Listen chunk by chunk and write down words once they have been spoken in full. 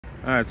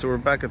Alright, so we're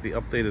back at the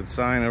updated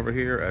sign over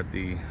here at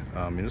the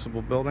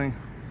municipal building.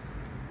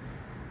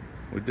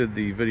 We did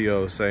the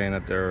video saying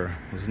that there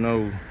was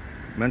no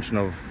mention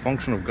of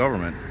function of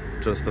government,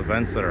 just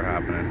events that are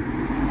happening.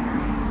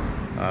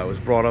 It was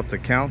brought up to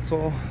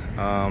council.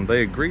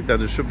 They agreed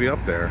that it should be up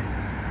there.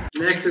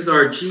 Next is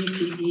our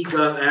GTE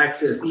Gov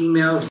Access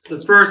emails.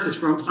 The first is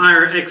from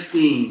Ira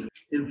Eckstein.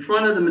 In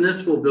front of the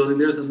municipal building,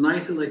 there's a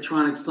nice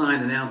electronic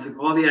sign announcing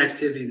all the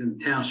activities in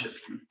the township.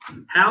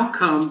 How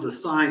come the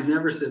sign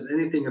never says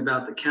anything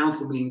about the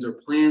council meetings or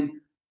planning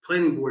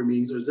board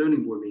meetings or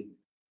zoning board meetings?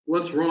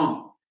 What's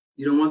wrong?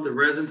 You don't want the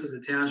residents of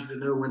the township to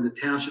know when the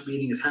township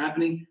meeting is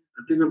happening?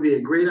 I think it would be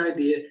a great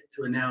idea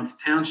to announce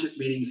township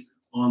meetings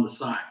on the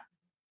sign.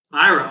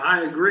 Ira,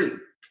 I agree.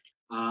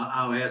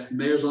 I'll ask the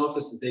mayor's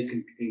office if they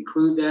can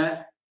include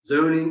that.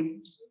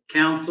 Zoning,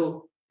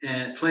 council,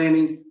 and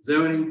planning,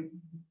 zoning,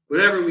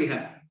 whatever we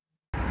have.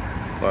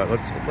 But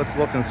let's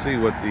look and see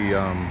what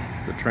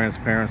the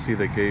transparency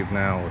they gave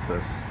now with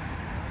this.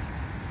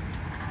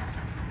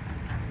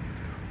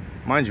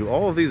 Mind you,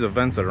 all of these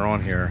events that are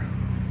on here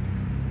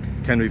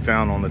can be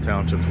found on the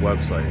township's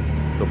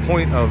website. The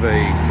point of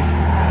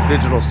a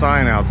digital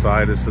sign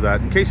outside is so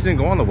that in case you didn't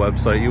go on the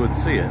website, you would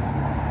see it.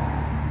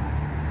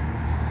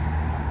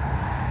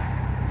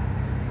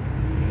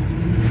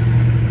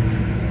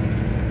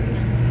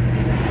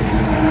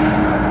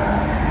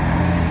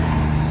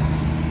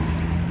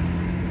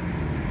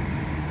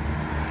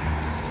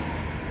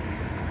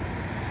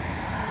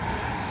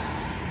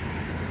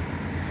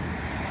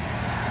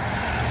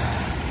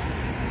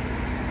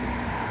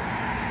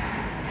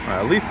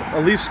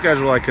 A leaf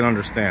schedule I can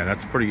understand.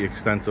 That's pretty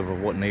extensive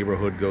of what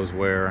neighborhood goes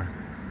where.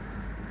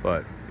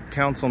 But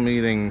council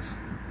meetings,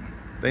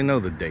 they know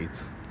the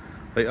dates.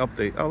 They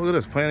update. Oh, look at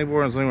this. Planning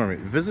board and zoning board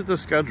meeting. Visit the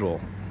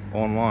schedule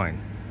online.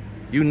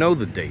 You know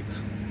the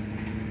dates.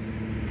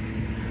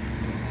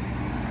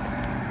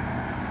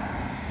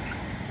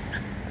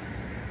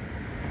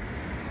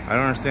 I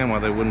don't understand why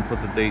they wouldn't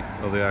put the date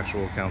of the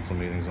actual council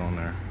meetings on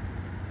there.